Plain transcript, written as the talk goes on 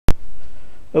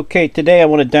Okay, today I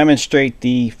want to demonstrate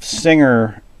the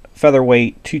Singer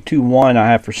Featherweight 221 I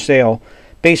have for sale.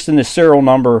 Based on the serial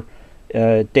number,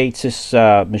 dates this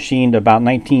machine to about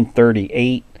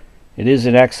 1938. It is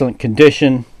in excellent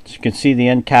condition. As you can see, the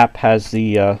end cap has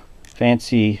the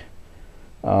fancy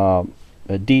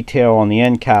detail on the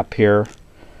end cap here.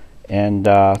 And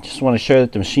just want to show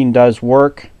that the machine does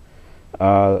work.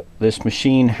 This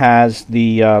machine has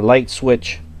the light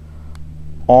switch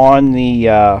on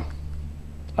the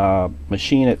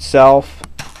machine itself.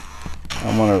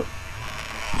 I'm going to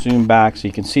zoom back so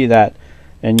you can see that,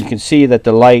 and you can see that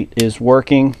the light is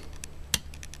working.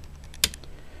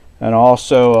 And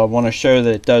also I want to show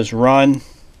that it does run.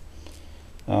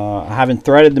 I haven't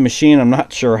threaded the machine. I'm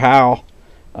not sure how.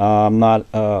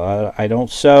 I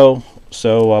don't sew,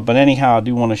 but anyhow, I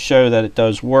do want to show that it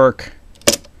does work.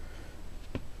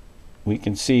 We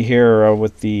can see here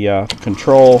with the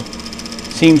control,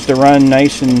 seems to run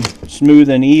nice and smooth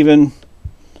and even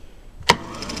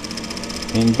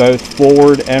in both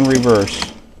forward and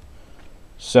reverse.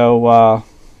 So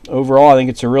overall, I think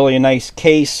it's a really nice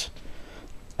case.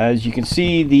 As you can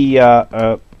see,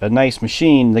 a nice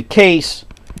machine. The case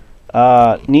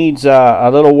needs a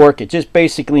little work. It just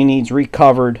basically needs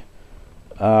recovered,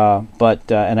 and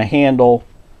a handle.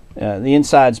 The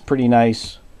inside's pretty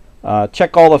nice.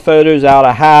 Check all the photos out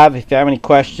I have. If you have any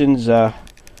questions, go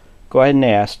ahead and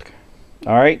ask.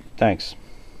 All right, thanks.